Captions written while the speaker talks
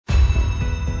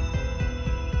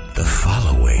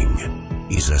following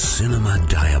is a Cinema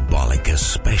Diabolica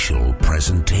special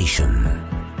presentation.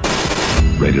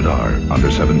 Rated R.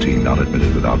 Under 17, not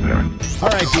admitted without parent. All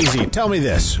right, DZ, tell me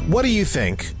this. What do you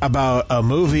think about a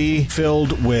movie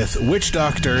filled with witch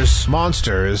doctors,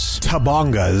 monsters,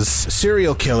 tabongas,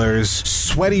 serial killers,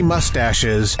 sweaty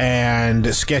mustaches,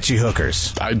 and sketchy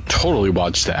hookers? I'd totally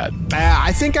watch that.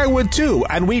 I think I would too,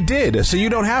 and we did, so you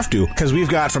don't have to, because we've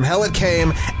got From Hell It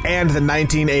Came and the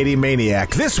 1980 Maniac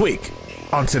this week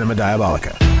on Cinema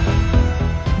Diabolica.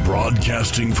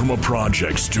 Broadcasting from a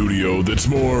project studio that's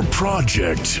more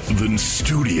project than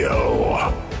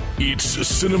studio. It's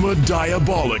Cinema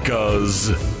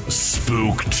Diabolica's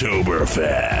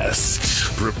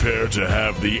Spooktoberfest. Prepare to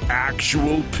have the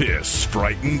actual piss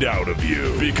frightened out of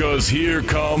you, because here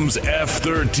comes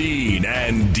F13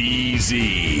 and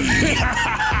DZ.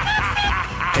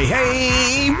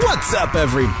 Hey, what's up,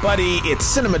 everybody? It's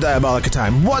Cinema Diabolica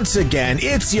time once again.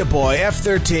 It's your boy,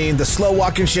 F13, the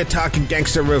slow-walking, shit-talking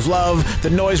gangster of love,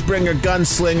 the noise-bringer,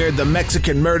 gunslinger, the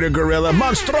Mexican murder gorilla,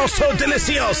 Monstroso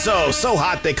Delicioso. So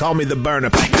hot they call me the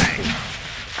burner. Bang, bang.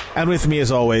 And with me,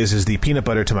 as always, is the peanut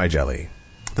butter to my jelly,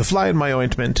 the fly in my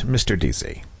ointment, Mr.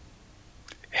 DC.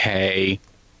 Hey.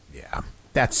 Yeah,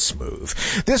 that's smooth.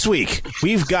 This week,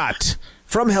 we've got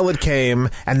From Hell It Came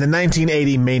and the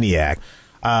 1980 Maniac.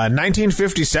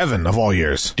 1957 of all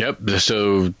years. Yep.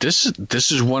 So this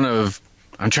is one of,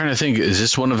 I'm trying to think, is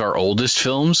this one of our oldest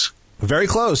films? Very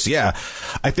close, yeah.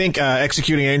 I think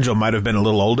Executing Angel might have been a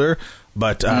little older,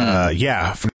 but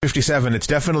yeah, from 57, it's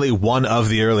definitely one of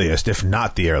the earliest, if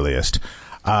not the earliest.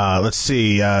 Let's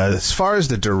see. As far as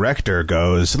the director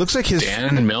goes, it looks like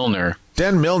Dan Milner.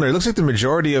 Dan Milner. It looks like the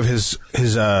majority of his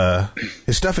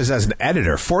stuff is as an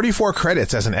editor. 44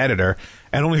 credits as an editor,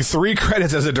 and only 3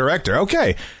 credits as a director.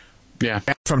 Okay. Yeah.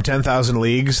 From 10,000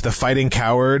 Leagues, The Fighting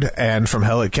Coward, and From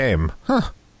Hell It Came.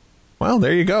 Huh. Well,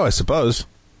 there you go, I suppose.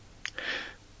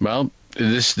 Well,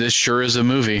 this sure is a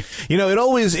movie. You know, it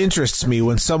always interests me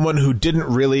when someone who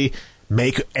didn't really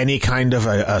make any kind of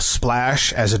a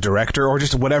splash as a director, or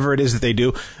just whatever it is that they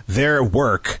do, their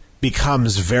work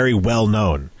becomes very well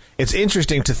known. It's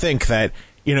interesting to think that,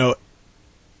 you know,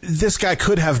 this guy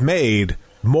could have made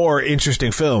more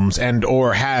interesting films and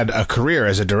or had a career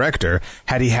as a director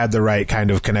had he had the right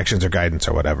kind of connections or guidance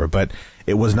or whatever, but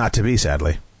it was not to be,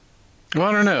 sadly. Well,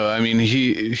 I don't know. I mean,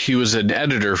 he was an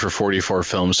editor for 44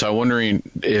 films, so I'm wondering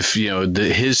if, you know,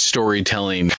 his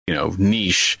storytelling, you know,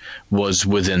 niche was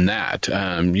within that. You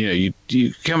know,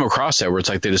 you come across that where it's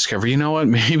like they discover, you know what,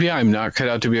 maybe I'm not cut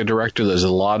out to be a director. There's a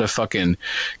lot of fucking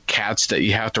cats that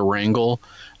you have to wrangle.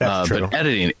 But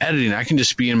editing, I can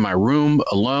just be in my room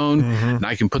alone, and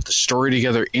I can put the story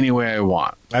together any way I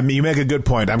want. I mean, you make a good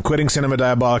point. I'm quitting Cinema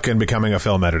Diabolica and becoming a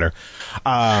film editor.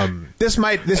 That's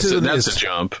a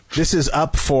jump. This is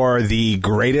up for the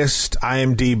greatest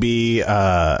IMDb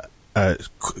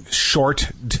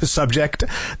short subject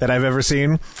that I've ever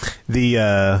seen.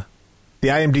 The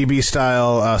IMDb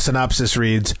style synopsis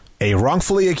reads: a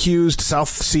wrongfully accused South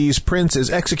Seas prince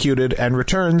is executed and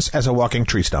returns as a walking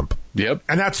tree stump. Yep.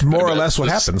 And that's more or less what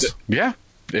happens. Yeah,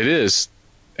 it is.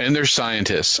 And they're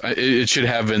scientists. It should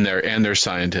have in there, and they're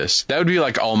scientists. That would be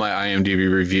like all my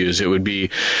IMDb reviews. It would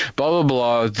be blah, blah,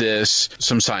 blah, this,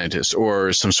 some scientists,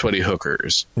 or some sweaty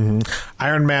hookers.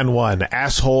 Iron Man 1,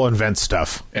 asshole invents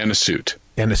stuff. And a suit.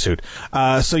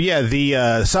 So yeah,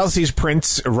 the South Seas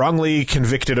prince wrongly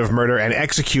convicted of murder and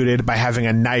executed by having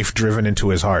a knife driven into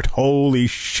his heart. Holy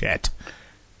shit.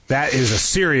 That is a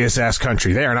serious ass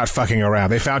country. They are not fucking around.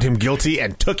 They found him guilty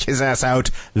and took his ass out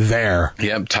there.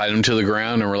 Yep, tied him to the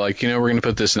ground and we're like, you know, we're going to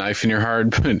put this knife in your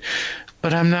heart,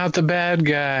 but I'm not the bad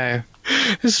guy.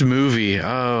 This movie,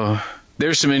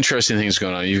 there's some interesting things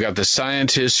going on. You've got the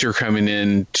scientists who are coming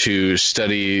in to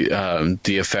study the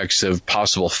effects of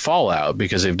possible fallout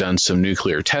because they've done some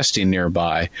nuclear testing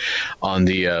nearby on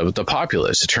the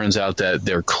populace. It turns out that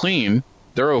they're clean,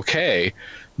 they're okay,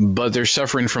 but they're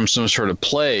suffering from some sort of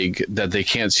plague that they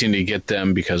can't seem to get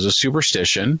them because of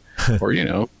superstition or, you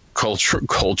know,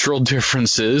 cultural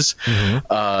differences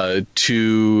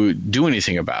to do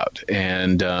anything about.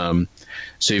 And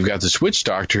so you've got this witch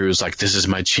doctor who's like, this is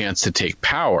my chance to take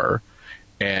power,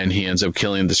 and he ends up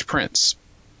killing this prince.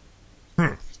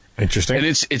 Interesting. And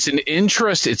it's an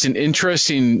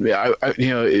interesting, you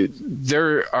know,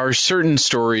 there are certain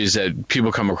stories that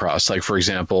people come across, like, for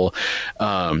example,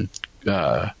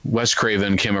 Wes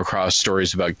Craven came across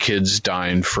stories about kids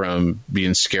dying from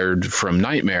being scared from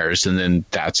nightmares, and then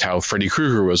that's how Freddy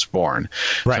Krueger was born.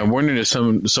 Right. So I'm wondering if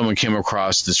someone came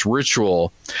across this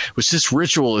ritual, which this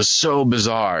ritual is so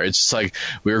bizarre. It's like,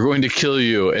 we're going to kill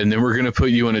you, and then we're going to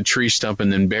put you in a tree stump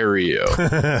and then bury you.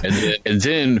 and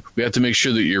then we have to make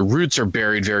sure that your roots are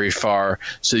buried very far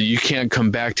so that you can't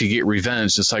come back to get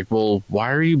revenge. It's like, well,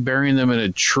 why are you burying them in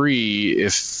a tree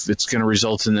if it's going to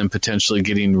result in them potentially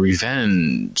getting revenge?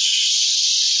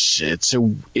 It's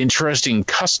an interesting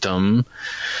custom.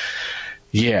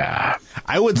 Yeah,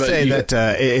 I would say that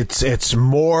it's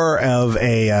more of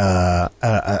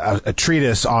a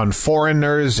treatise on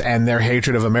foreigners and their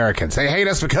hatred of Americans. They hate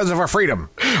us because of our freedom,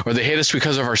 or they hate us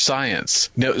because of our science.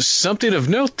 Now, something of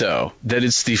note, though, that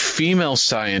it's the female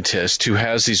scientist who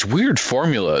has these weird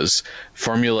formulas,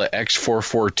 Formula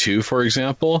X442, for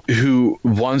example, who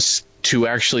wants to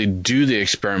actually do the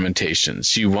experimentation.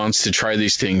 She wants to try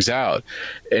these things out,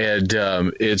 and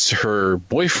it's her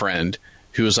boyfriend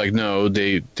who was like, no,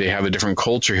 they have a different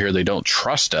culture here. They don't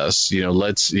trust us.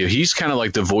 He's kind of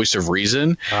like the voice of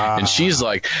reason. And she's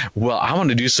like, well, I want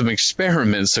to do some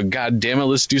experiments. So God damn it,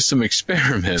 let's do some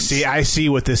experiments. See, I see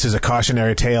what this is a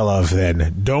cautionary tale of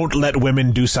then. Don't let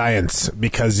women do science,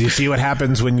 because you see what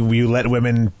happens when you let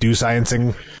women do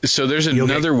sciencing. So there's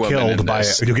another woman in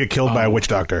this. You'll get killed by a witch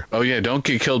doctor. Oh yeah, don't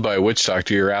get killed by a witch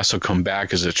doctor. Your ass will come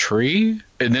back as a tree.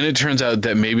 And then it turns out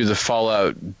that maybe the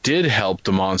fallout did help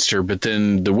the monster, but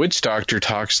then the witch doctor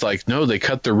talks like, no, they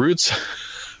cut the roots.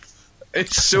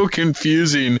 It's so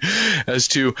confusing as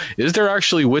to, is there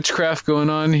actually witchcraft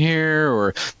going on here,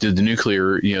 or did the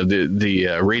nuclear,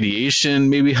 the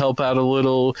radiation maybe help out a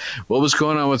little? What was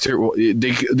going on with her?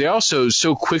 They also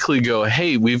so quickly go,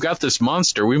 hey, we've got this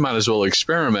monster, we might as well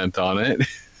experiment on it.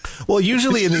 Well,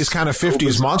 usually in these kind of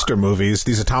 50s monster movies,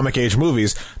 these atomic age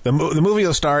movies, the movie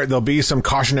will start, there'll be some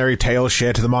cautionary tale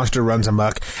shit, the monster runs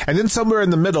amok, and then somewhere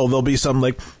in the middle there'll be some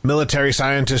like military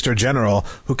scientist or general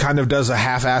who kind of does a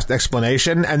half-assed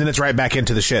explanation, and then it's right back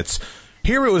into the shits.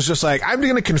 Here it was just like, I'm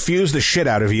going to confuse the shit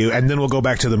out of you, and then we'll go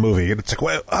back to the movie. And it's like,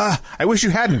 well, I wish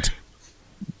you hadn't.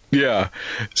 Yeah.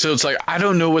 So it's like, I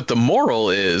don't know what the moral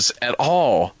is at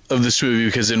all of this movie,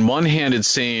 because in one hand it's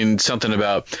saying something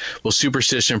about, well,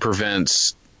 superstition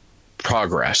prevents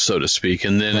progress, so to speak.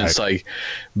 And then It's like,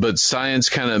 but science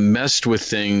kind of messed with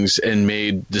things and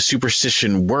made the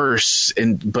superstition worse.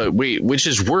 But wait, which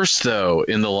is worse though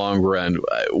in the long run?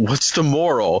 What's the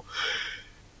moral?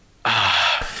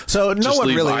 So no just one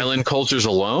leave really island cultures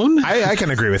alone? I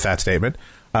can agree with that statement.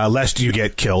 Lest you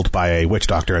get killed by a witch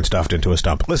doctor and stuffed into a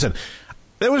stump. Listen,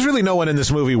 there was really no one in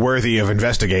this movie worthy of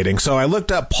investigating, so I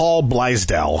looked up Paul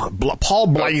Blaisdell. Paul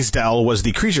Blaisdell was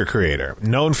the creature creator,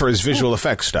 known for his visual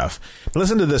effects stuff.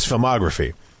 Listen to this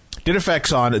filmography. Did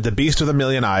effects on The Beast with a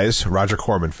Million Eyes, Roger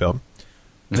Corman film,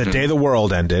 The Day the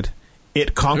World Ended,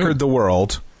 It Conquered the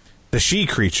World, The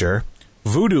She-Creature,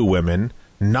 Voodoo Women,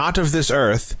 Not of This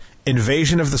Earth,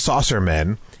 Invasion of the Saucer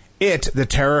Men, It, The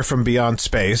Terror from Beyond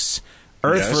Space,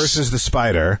 Earth versus the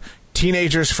Spider,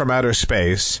 Teenagers from Outer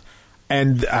Space,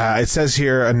 and it says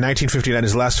here in 1959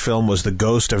 his last film was The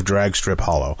Ghost of Dragstrip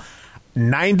Hollow.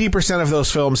 90% of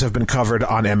those films have been covered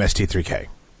on MST3K.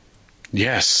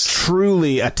 Yes.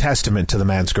 Truly a testament to the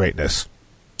man's greatness.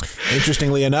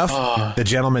 Interestingly enough, the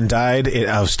gentleman died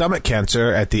of stomach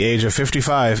cancer at the age of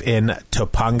 55 in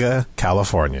Topanga,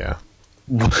 California.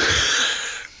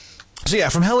 So yeah,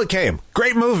 From Hell It Came.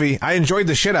 Great movie. I enjoyed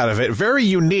the shit out of it. Very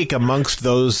unique amongst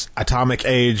those atomic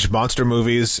age monster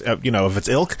movies, of its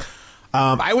ilk.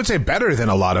 I would say better than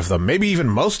a lot of them, maybe even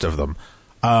most of them.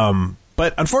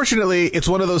 But unfortunately, it's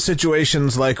one of those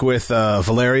situations like with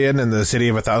Valerian and the City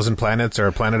of a Thousand Planets,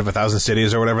 or Planet of a Thousand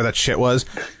Cities, or whatever that shit was.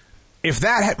 If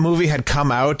that movie had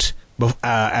come out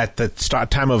at the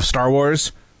time of Star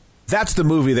Wars, that's the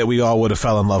movie that we all would have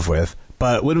fell in love with.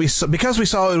 But because we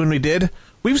saw it when we did,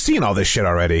 we've seen all this shit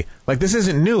already. Like, this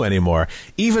isn't new anymore.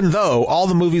 Even though all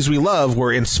the movies we love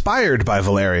were inspired by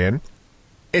Valerian,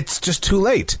 it's just too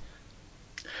late.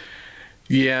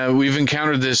 Yeah, we've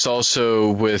encountered this also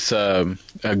with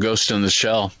Ghost in the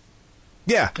Shell.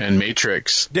 Yeah. And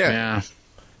Matrix. Yeah.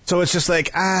 So it's just like,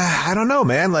 I don't know,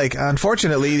 man. Like,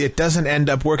 unfortunately, it doesn't end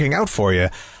up working out for you.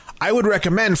 I would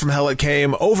recommend From Hell It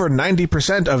Came over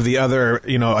 90% of the other,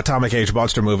 atomic age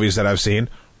monster movies that I've seen,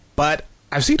 but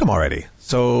I've seen them already.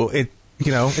 So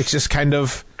it's just kind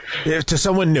of, to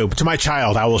someone new, to my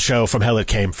child, I will show From Hell It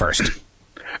Came first.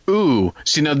 Ooh,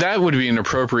 see, now that would be an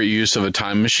appropriate use of a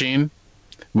time machine.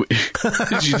 you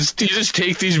just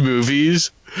take these movies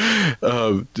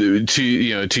to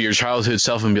your childhood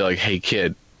self and be like, hey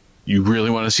kid, you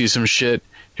really want to see some shit?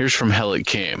 Here's From Hell It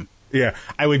Came. Yeah,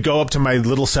 I would go up to my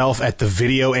little self at the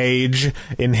video age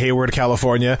in Hayward,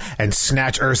 California, and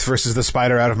snatch Earth versus the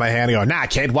Spider out of my hand and go, nah,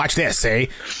 kid, watch this, see?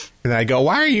 And then I go,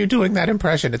 why are you doing that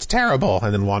impression? It's terrible.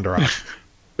 And then wander off.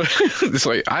 It's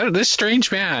like, this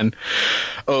strange man.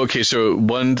 Oh, okay, so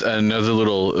another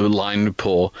little line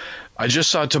pull. I just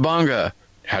saw Tabanga.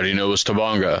 How do you know it was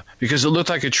Tabanga? Because it looked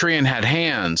like a tree and had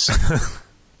hands.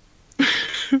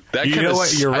 That kind of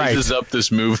sizes up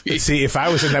this movie. See, if I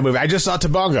was in that movie, I just saw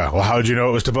Tabanga. Well, how'd you know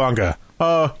it was Tabanga?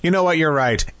 Oh, you know what? You're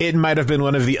right. It might have been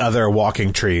one of the other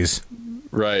walking trees.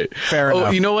 Right. Fair enough.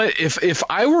 Oh, you know what? If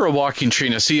I were a walking tree,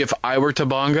 now see, if I were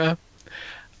Tabanga,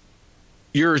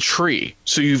 you're a tree.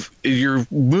 So you're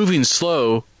moving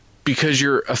slow because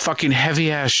you're a fucking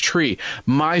heavy-ass tree.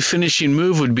 My finishing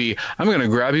move would be, I'm going to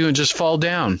grab you and just fall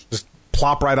down. Just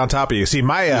plop right on top of you. See,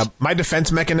 my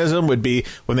defense mechanism would be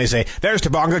when they say, there's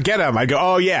Tabanga, get him. I go,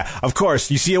 oh, yeah, of course.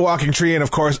 You see a walking tree, and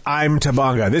of course, I'm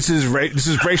Tabanga. This is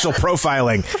racial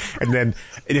profiling. And then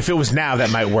if it was now, that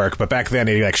might work. But back then,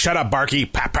 they'd be like, shut up, Barky.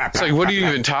 Pap, pap, it's like, what are you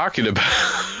even talking about?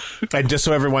 And just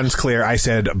so everyone's clear, I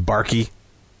said Barky.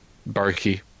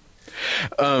 Barky.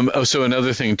 So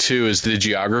another thing, too, is the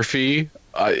geography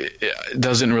it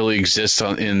doesn't really exist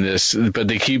in this, but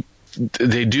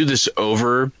they do this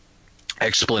over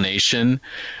explanation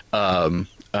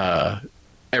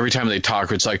every time they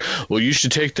talk. It's like, well, you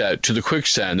should take that to the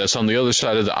quicksand that's on the other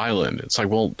side of the island. It's like,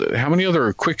 well, how many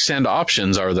other quicksand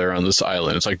options are there on this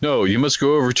island? It's like, no, you must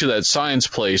go over to that science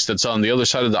place that's on the other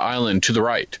side of the island to the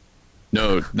right.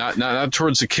 No, not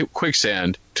towards the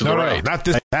quicksand, to the right. No, not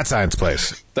that science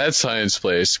place. That science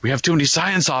place. We have too many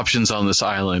science options on this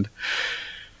island.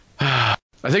 I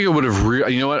think it would have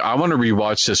you know what? I want to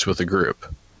rewatch this with a group.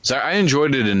 So I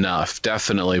enjoyed it enough,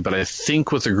 definitely, but I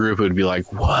think with a group it would be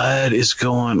like, what is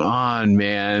going on,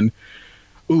 man?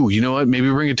 Ooh, you know what? Maybe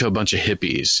bring it to a bunch of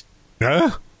hippies.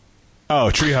 Huh?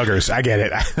 Oh, tree huggers. I get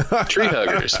it. Tree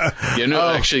huggers. You know,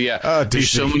 actually, yeah. Oh,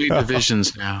 there's so many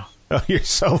divisions now. Oh, you're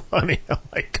so funny. Oh,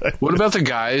 my goodness. What about the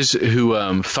guys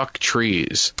who fuck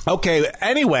trees? Okay,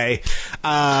 anyway,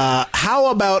 how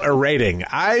about a rating?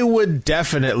 I would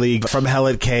definitely, from Hell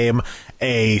It Came,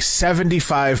 a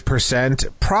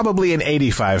 75%, probably an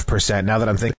 85%, now that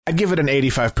I'm thinking. I'd give it an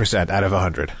 85% out of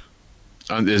 100.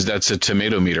 That's a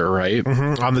tomato meter, right?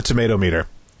 Mm-hmm, on the tomato meter.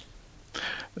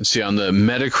 See, on the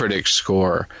Metacritic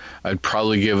score, I'd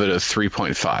probably give it a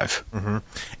 3.5. Mm-hmm.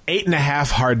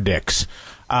 8.5 hard dicks.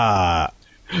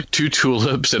 2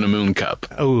 tulips and a moon cup.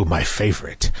 Oh, my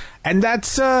favorite. And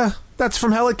that's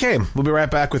from Hell It Came. We'll be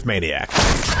right back with Maniac.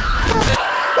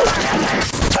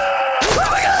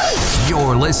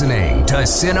 You're listening to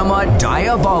Cinema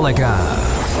Diabolica.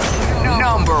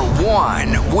 Number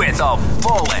 1 with a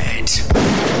bullet.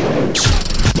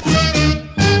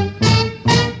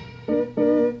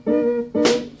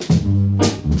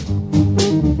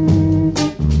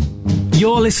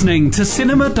 You're listening to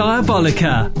Cinema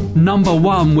Diabolica, number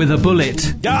 1 with a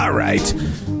bullet. All right.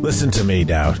 Listen to me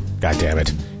now. God damn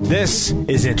it. This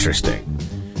is interesting.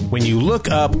 When you look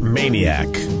up Maniac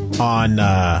on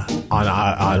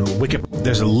Wikipedia,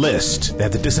 there's a list. They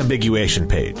have the disambiguation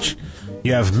page.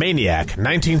 You have Maniac,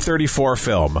 1934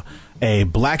 film, a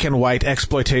black and white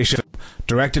exploitation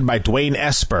directed by Dwayne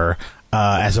Esper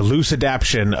as a loose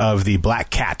adaptation of the Black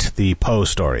Cat, the Poe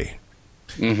story.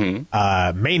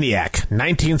 Mm-hmm. Maniac,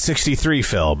 1963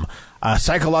 film, a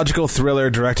psychological thriller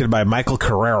directed by Michael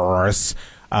Carreras,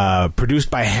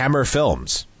 produced by Hammer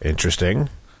Films. Interesting.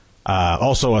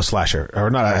 Also a slasher, or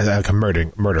not a murder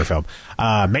film.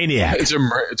 Maniac. It's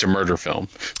a murder film.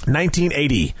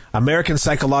 1980, American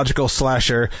psychological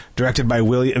slasher directed by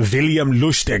William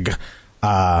Lustig,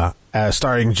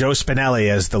 starring Joe Spinelli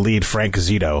as the lead Frank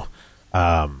Zito.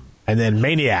 And then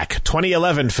Maniac,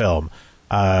 2011 film,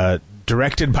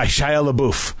 directed by Shia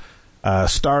LaBeouf,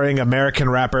 starring American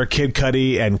rapper Kid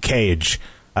Cudi and Cage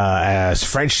as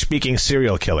French-speaking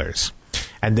serial killers.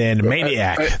 And then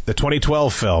Maniac, the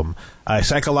 2012 film, a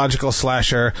psychological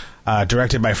slasher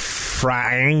directed by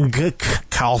Frank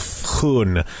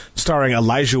Calhoun, starring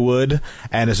Elijah Wood,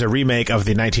 and is a remake of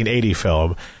the 1980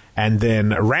 film. And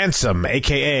then Ransom,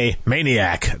 a.k.a.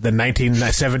 Maniac, the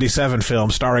 1977 film,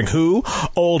 starring who?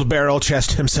 Old Barrel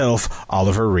Chest himself,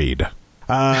 Oliver Reed.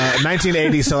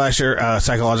 1980 slasher,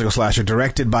 psychological slasher,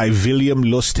 directed by William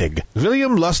Lustig.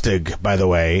 William Lustig, by the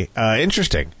way,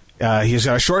 interesting. He's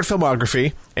got a short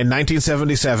filmography. In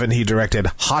 1977, he directed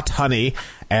Hot Honey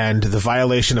and The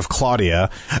Violation of Claudia,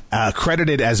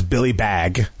 credited as Billy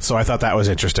Bag, so I thought that was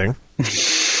interesting.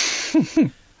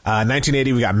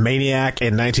 1980, we got Maniac.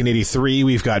 In 1983,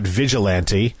 we've got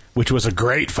Vigilante, which was a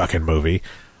great fucking movie.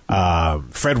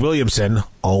 Fred Williamson,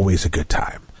 always a good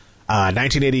time.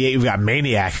 1988, we've got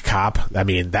Maniac Cop. I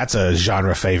mean, that's a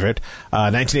genre favorite.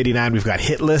 1989, we've got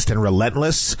Hit List and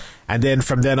Relentless. And then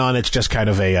from then on, it's just kind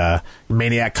of a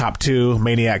Maniac Cop 2,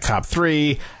 Maniac Cop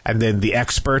 3, and then The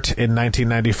Expert in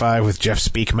 1995 with Jeff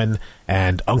Speakman,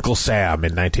 and Uncle Sam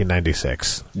in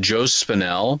 1996. Joe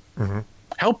Spinell. Mm-hmm.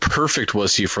 How perfect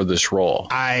was he for this role?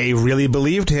 I really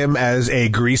believed him as a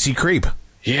greasy creep.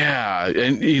 Yeah,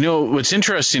 and what's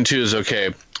interesting too is,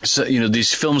 okay, so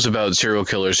these films about serial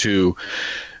killers who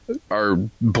are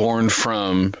born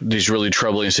from these really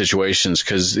troubling situations,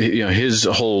 because his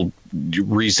whole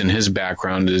reason, his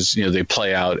background is they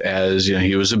play out as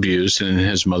he was abused, and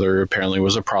his mother apparently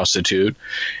was a prostitute,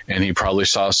 and he probably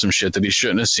saw some shit that he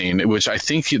shouldn't have seen, which I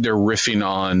think they're riffing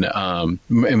on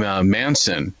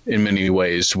Manson in many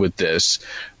ways with this,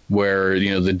 where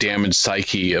the damaged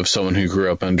psyche of someone who grew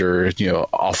up under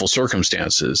awful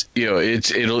circumstances.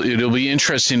 It'll be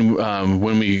interesting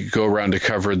when we go around to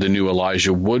cover the new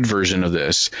Elijah Wood version of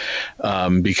this,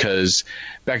 because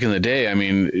back in the day, I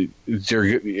mean,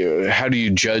 how do you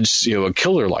judge a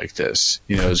killer like this?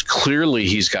 It's clearly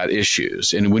he's got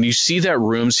issues, and when you see that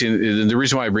room, the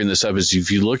reason why I bring this up is if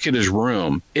you look at his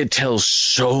room, it tells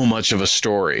so much of a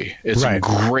story. It's a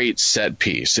great set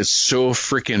piece. It's so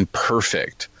freaking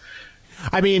perfect.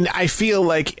 I mean, I feel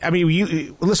like,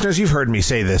 you listeners, you've heard me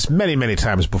say this many, many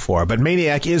times before, but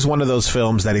Maniac is one of those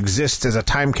films that exists as a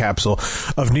time capsule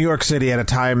of New York City at a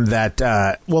time that,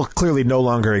 clearly no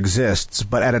longer exists,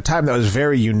 but at a time that was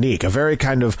very unique, a very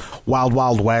kind of wild,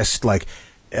 wild west, like,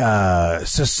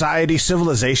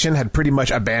 civilization had pretty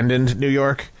much abandoned New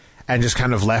York and just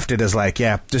kind of left it as like,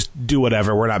 yeah, just do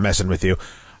whatever, we're not messing with you.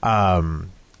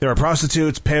 There are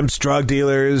prostitutes, pimps, drug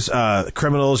dealers,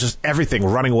 criminals, just everything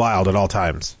running wild at all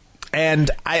times. And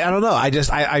I don't know.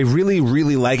 I really,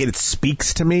 really like it. It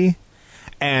speaks to me.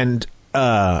 And,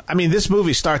 this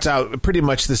movie starts out pretty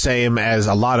much the same as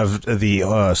a lot of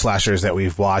the slashers that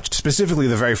we've watched, specifically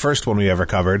the very first one we ever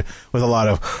covered, with a lot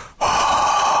of...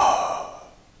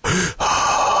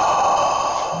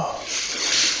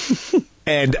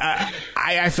 And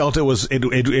I felt it was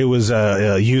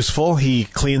useful. He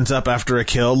cleans up after a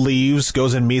kill, leaves,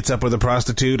 goes and meets up with a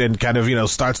prostitute, and kind of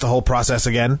starts the whole process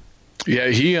again. Yeah,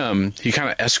 he kind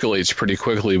of escalates pretty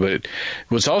quickly. But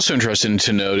what's also interesting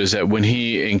to note is that when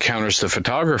he encounters the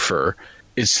photographer,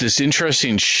 it's this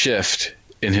interesting shift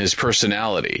in his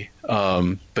personality,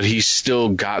 but he's still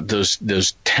got those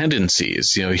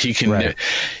tendencies.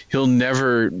 He'll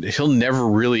never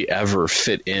really ever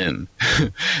fit in.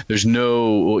 There's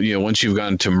no, once you've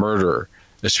gone to murder,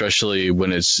 especially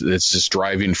when it's this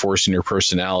driving force in your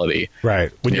personality,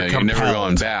 right? When you're never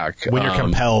going back. When you're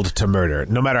compelled to murder,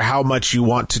 no matter how much you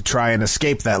want to try and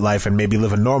escape that life and maybe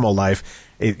live a normal life,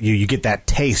 you get that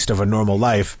taste of a normal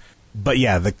life. But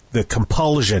yeah, the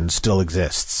compulsion still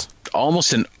exists.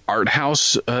 Almost an art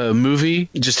house movie.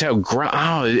 Just how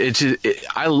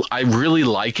I really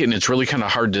like it, and it's really kind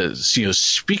of hard to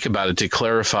speak about it to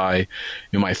clarify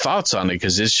my thoughts on it,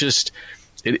 because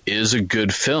it is a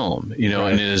good film, and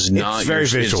it is not. It's very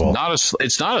visual.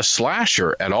 It's not a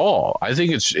slasher at all. I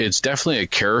think it's definitely a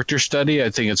character study.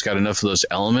 I think it's got enough of those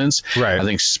elements. Right. I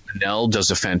think Spinell does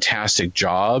a fantastic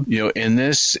job, in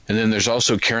this. And then there's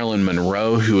also Carolyn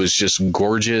Monroe, who is just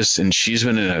gorgeous, and she's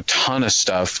been in a ton of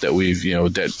stuff that we've,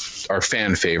 that are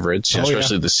fan favorites,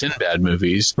 especially the Sinbad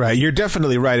movies. Right. You're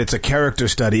definitely right. It's a character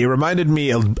study. It reminded me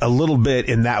a little bit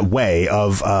in that way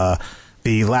of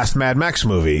the last Mad Max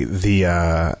movie,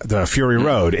 the Fury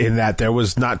Road, in that there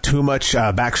was not too much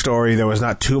backstory, there was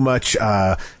not too much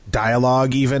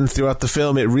dialogue even throughout the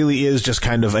film. It really is just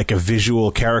kind of like a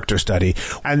visual character study.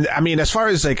 And as far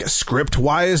as like script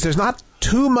wise, there's not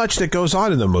too much that goes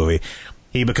on in the movie.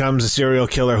 He becomes a serial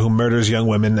killer who murders young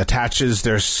women, attaches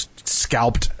their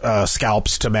scalps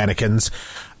to mannequins,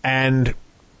 and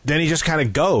then he just kind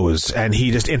of goes and he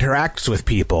just interacts with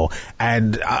people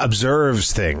and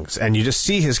observes things. And you just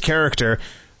see his character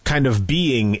kind of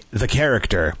being the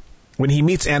character. When he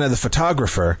meets Anna, the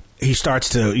photographer, he starts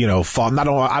to, fall. I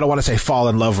don't want to say fall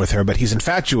in love with her, but he's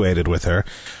infatuated with her,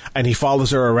 and he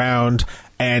follows her around,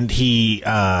 and he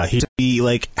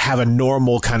like have a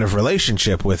normal kind of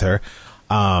relationship with her.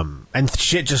 And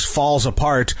shit just falls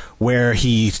apart where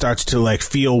he starts to like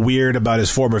feel weird about his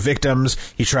former victims.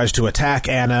 He tries to attack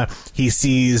Anna. He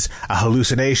sees a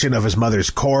hallucination of his mother's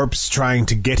corpse trying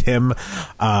to get him.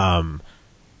 And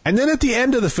then at the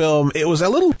end of the film, it was a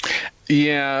little...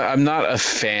 Yeah, I'm not a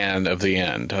fan of the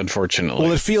end, unfortunately.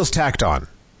 Well, it feels tacked on.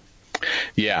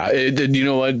 Yeah, you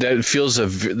know what? That feels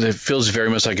very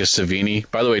much like a Savini.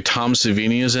 By the way, Tom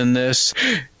Savini is in this.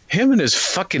 him and his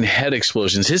fucking head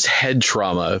explosions, his head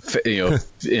trauma,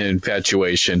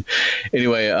 infatuation.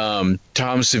 Anyway,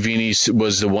 Tom Savini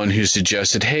was the one who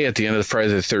suggested, hey, at the end of Friday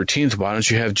the 13th, why don't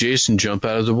you have Jason jump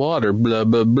out of the water, blah,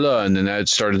 blah, blah. And then that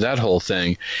started that whole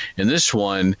thing. And this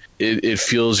one, it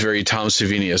feels very Tom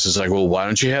Savini-esque. It's like, well, why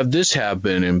don't you have this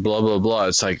happen and blah, blah, blah.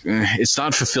 It's like, it's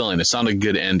not fulfilling. It's not a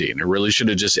good ending. It really should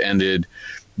have just ended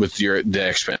with the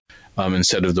X-Men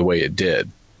instead of the way it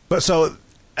did. But so...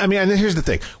 I mean, and here's the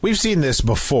thing. We've seen this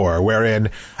before, wherein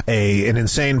an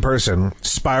insane person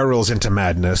spirals into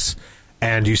madness,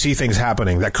 and you see things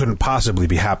happening that couldn't possibly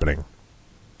be happening.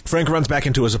 Frank runs back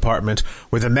into his apartment,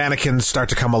 where the mannequins start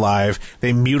to come alive.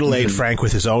 They mutilate Frank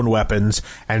with his own weapons,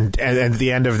 and at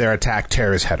the end of their attack,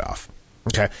 tear his head off.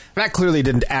 Okay, that clearly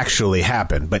didn't actually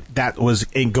happen, but that was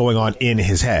going on in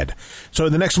his head. So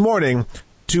the next morning,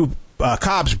 two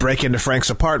cops break into Frank's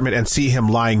apartment and see him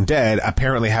lying dead,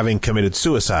 apparently having committed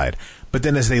suicide. But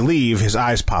then as they leave, his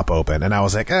eyes pop open, and I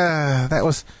was like, that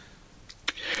was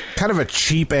kind of a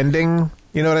cheap ending.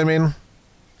 You know what I mean?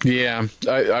 Yeah,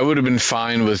 I would have been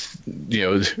fine with,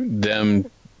 them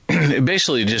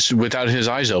basically just without his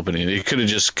eyes opening. It could have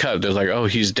just cut. They're like, oh,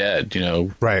 he's dead,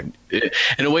 Right.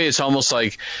 In a way, it's almost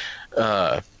like...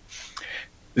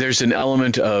 there's an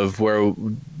element of where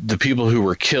the people who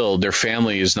were killed, their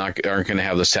family aren't going to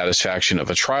have the satisfaction of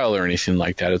a trial or anything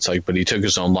like that. It's like, but he took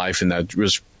his own life, and that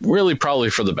was really probably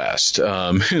for the best in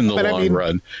the long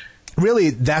run. Really,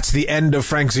 that's the end of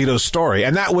Frank Zito's story,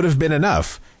 and that would have been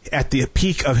enough. At the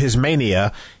peak of his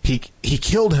mania, he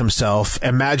killed himself,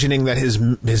 imagining that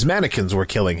his mannequins were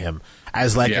killing him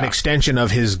as an extension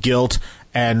of his guilt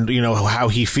and how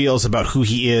he feels about who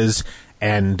he is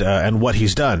and what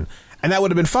he's done. And that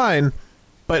would have been fine,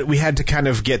 but we had to kind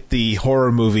of get the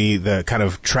horror movie, the kind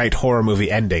of trite horror movie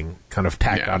ending kind of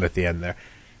tacked on at the end there.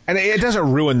 And it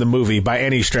doesn't ruin the movie by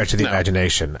any stretch of the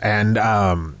imagination. And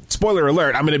spoiler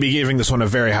alert, I'm going to be giving this one a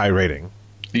very high rating.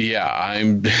 Yeah,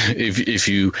 if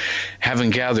you haven't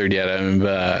gathered yet,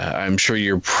 I'm sure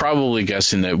you're probably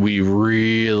guessing that we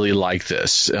really like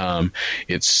this.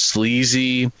 It's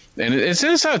sleazy, and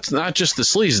it's not just the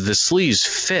sleaze. The sleaze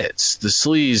fits. The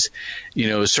sleaze,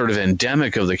 is sort of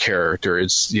endemic of the character.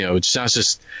 It's it's not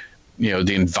just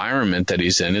the environment that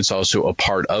he's in, it's also a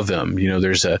part of him.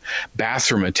 There's a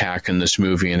bathroom attack in this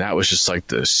movie, and that was just like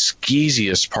the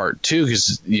skeeziest part too,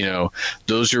 because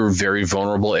those are very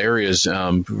vulnerable areas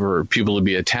for people to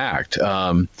be attacked.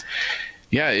 And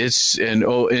there's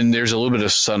a little bit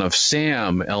of Son of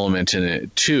Sam element in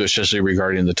it too, especially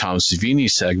regarding the Tom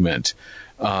Savini segment.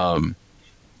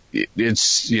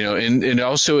 It's and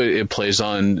also it plays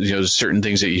on certain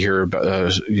things that you hear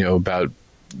about about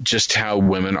just how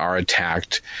women are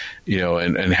attacked,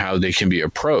 and how they can be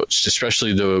approached,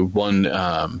 especially the one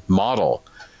model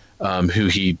who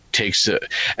he takes. And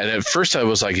at first I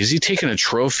was like, is he taking a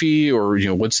trophy or,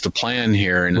 what's the plan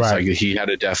here? And it's like he had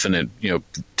a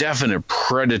definite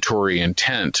predatory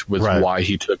intent with why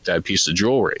he took that piece of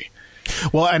jewelry.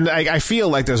 Well, and I feel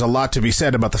like there's a lot to be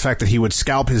said about the fact that he would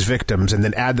scalp his victims and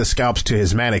then add the scalps to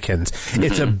his mannequins. Mm-hmm.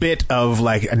 It's a bit of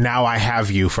like, now I have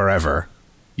you forever.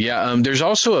 Yeah, there's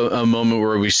also a moment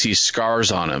where we see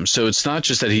scars on him. So it's not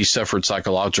just that he suffered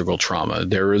psychological trauma.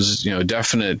 There is,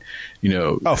 definite,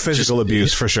 physical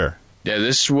abuse for sure. Yeah,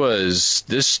 this was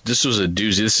a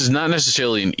doozy. This is not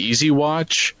necessarily an easy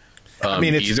watch.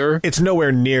 It's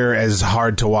nowhere near as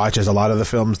hard to watch as a lot of the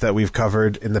films that we've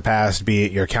covered in the past, be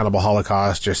it your Cannibal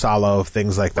Holocaust, your Salo,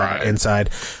 things like that,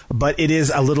 Inside. But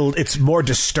it's more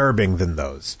disturbing than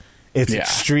those. It's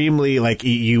extremely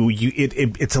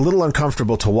it's a little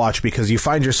uncomfortable to watch because you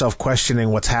find yourself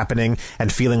questioning what's happening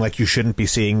and feeling like you shouldn't be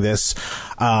seeing this.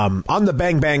 On the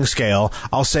Bang Bang scale,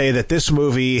 I'll say that this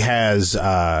movie has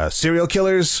serial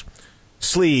killers,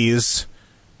 sleaze,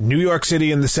 New York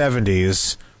City in the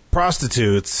 70s,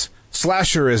 prostitutes,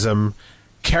 slasherism,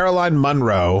 Caroline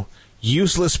Munro,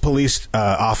 useless police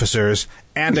officers,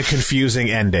 and a confusing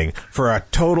ending for a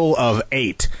total of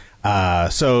 8.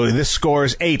 So this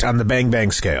scores 8 on the Bang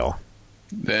Bang scale.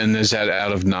 And is that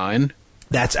out of 9?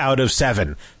 That's out of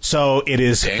 7. So it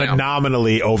is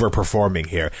phenomenally overperforming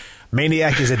here.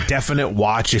 Maniac is a definite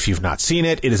watch if you've not seen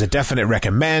it. It is a definite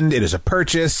recommend. It is a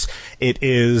purchase. It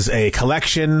is a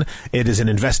collection. It is an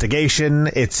investigation.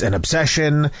 It's an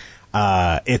obsession.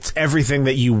 It's everything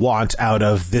that you want out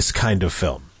of this kind of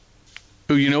film.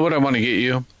 Ooh, you know what I want to get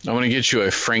you? I want to get you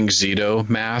a Frank Zito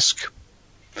mask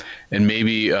and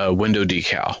maybe a window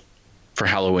decal for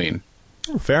Halloween.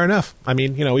 Fair enough. I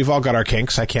mean, we've all got our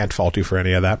kinks. I can't fault you for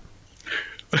any of that.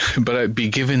 But I'd be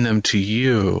giving them to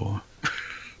you.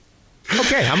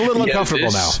 Okay, I'm a little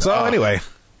uncomfortable now. So anyway.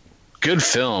 Good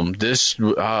film. This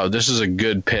is a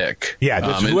good pick. Yeah,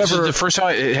 this is the first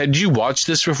time. Had you watched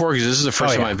this before? Because this is the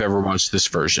first time I've ever watched this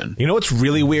version. You know what's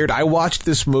really weird? I watched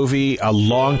this movie a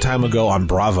long time ago on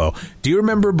Bravo. Do you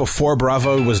remember before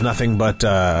Bravo was nothing but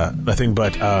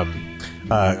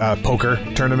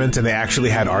poker tournaments, and they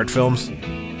actually had art films?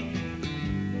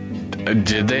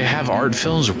 Did they have art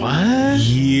films? What?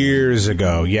 Years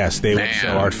ago, yes, they would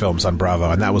show art films on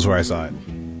Bravo, and that was where I saw it.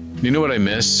 You know what I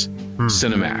miss?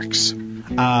 Cinemax.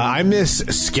 I miss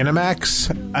Skinamax,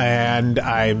 and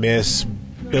I miss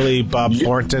Billy Bob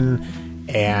Thornton,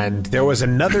 and there was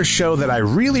another show that I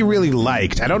really, really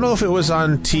liked. I don't know if it was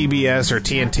on TBS or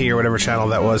TNT or whatever channel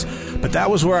that was, but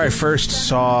that was where I first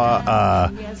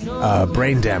saw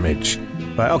Brain Damage.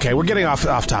 But okay, we're getting off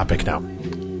topic now.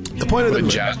 The point of the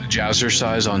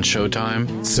Jazzercise on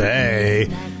Showtime.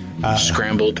 Say.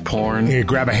 Scrambled porn. You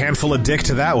grab a handful of dick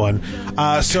to that one.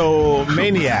 So,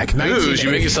 Maniac. Ooh,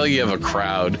 you make it sound like you have a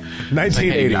crowd.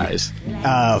 1980. Like, hey, guys.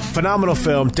 Phenomenal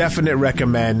film. Definite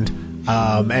recommend.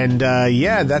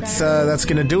 That's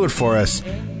going to do it for us.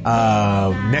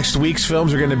 Next week's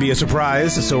films are going to be a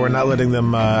surprise, so we're not letting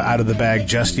them out of the bag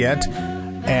just yet.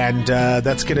 And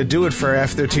that's going to do it for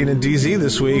F13 and DZ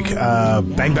this week.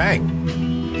 Bang,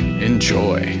 bang.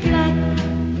 Enjoy. Black,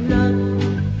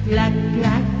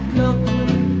 black, glow.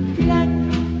 Black,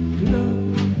 glow.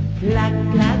 Black,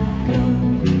 black, glow.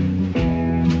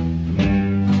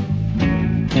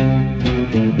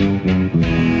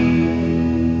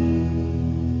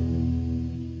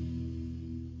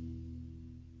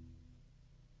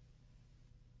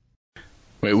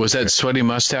 Wait, was that Sweaty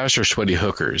Mustache or Sweaty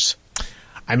Hookers?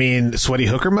 I mean, Sweaty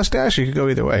Hooker Mustache? You could go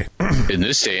either way. In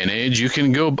this day and age, you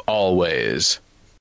can go all ways.